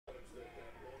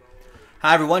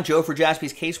Hi everyone, Joe for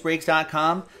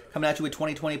JaspysCaseBreaks.com coming at you with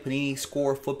 2020 Panini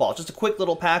Score Football. Just a quick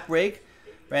little pack break,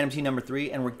 random team number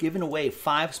 3, and we're giving away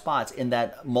 5 spots in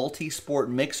that multi-sport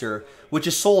mixer, which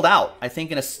is sold out. I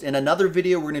think in another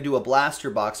video we're going to do a blaster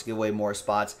box to give away more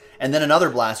spots, and then another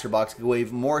blaster box to give away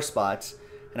even more spots.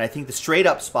 And I think the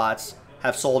straight-up spots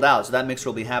have sold out, so that mixer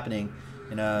will be happening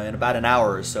in about an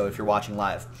hour or so if you're watching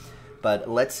live. But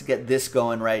let's get this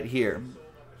going right here.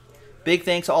 Big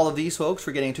thanks to all of these folks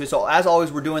for getting to it. So as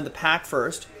always, we're doing the pack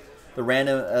first, the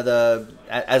random,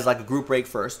 as like a group break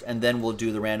first, and then we'll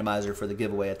do the randomizer for the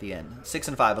giveaway at the end. 6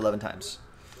 and 5, 11 times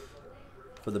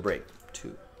for the break. 2,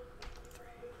 3,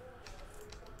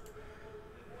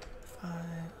 5,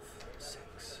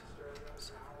 6,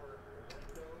 7.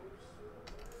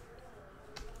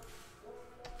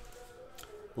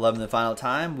 11th and final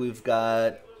time. We've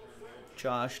got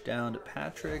Josh down to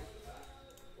Patrick.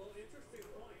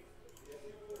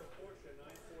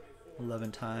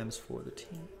 11 times for the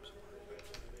teams.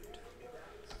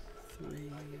 1, 2, 3,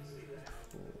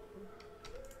 4.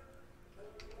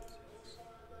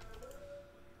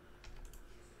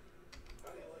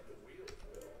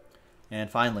 And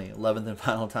finally, 11th and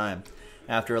final time.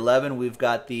 After 11, we've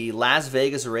got the Las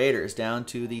Vegas Raiders down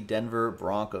to the Denver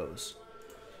Broncos.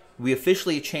 We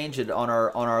officially changed it on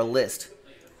our list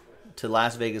to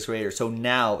Las Vegas Raiders, so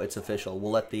now it's official.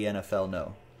 We'll let the NFL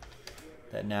know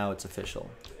that now it's official.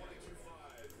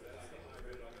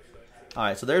 All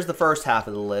right, so there's the first half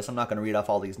of the list. I'm not going to read off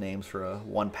all these names for a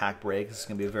one-pack break. This is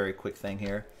going to be a very quick thing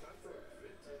here.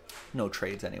 No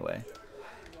trades anyway.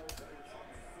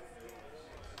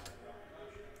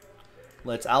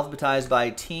 Let's alphabetize by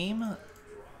team.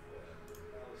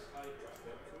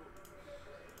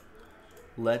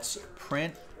 Let's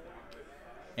print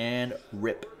and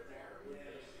rip.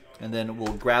 And then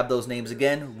we'll grab those names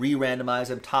again, re-randomize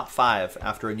them, top 5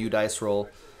 after a new dice roll.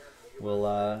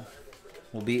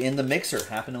 We'll be in the mixer,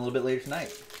 happening a little bit later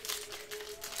tonight.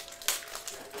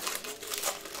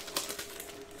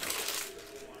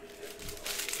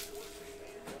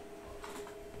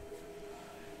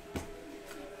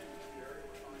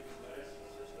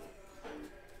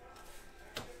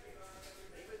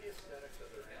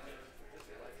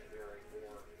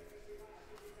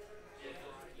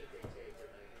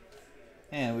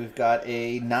 And we've got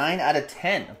a 9 out of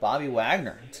 10, Bobby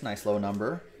Wagner. It's a nice low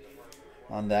number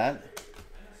on that.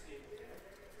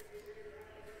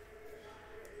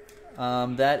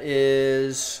 That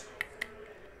is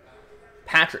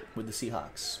Patrick with the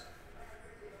Seahawks.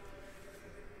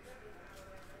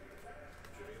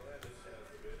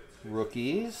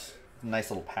 Rookies. Nice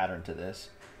little pattern to this.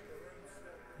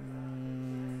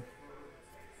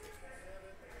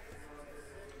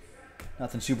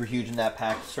 Nothing super huge in that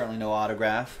pack. Certainly no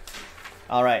autograph.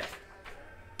 All right.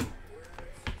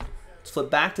 Let's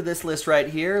flip back to this list right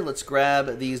here. Let's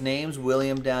grab these names.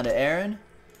 William down to Aaron.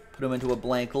 Put them into a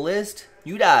blank list.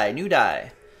 New die, new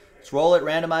die. Let's roll it,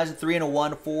 randomize it, 3 and a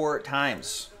 1, 4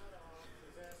 times.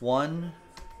 1,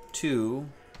 2,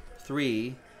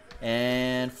 3,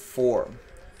 and 4.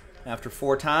 After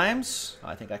 4 times,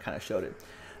 I think I kind of showed it.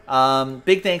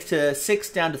 Big thanks to 6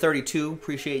 down to 32.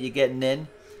 Appreciate you getting in.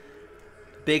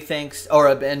 Big thanks,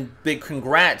 and big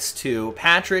congrats to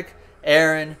Patrick,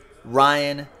 Aaron,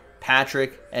 Ryan,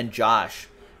 Patrick, and Josh.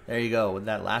 There you go, with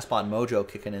that last spot mojo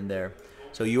kicking in there.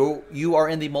 So you are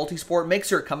in the multi-sport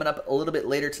mixer coming up a little bit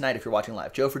later tonight if you're watching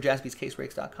live. Joe for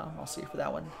JaspysCaseBreaks.com. I'll see you for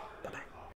that one.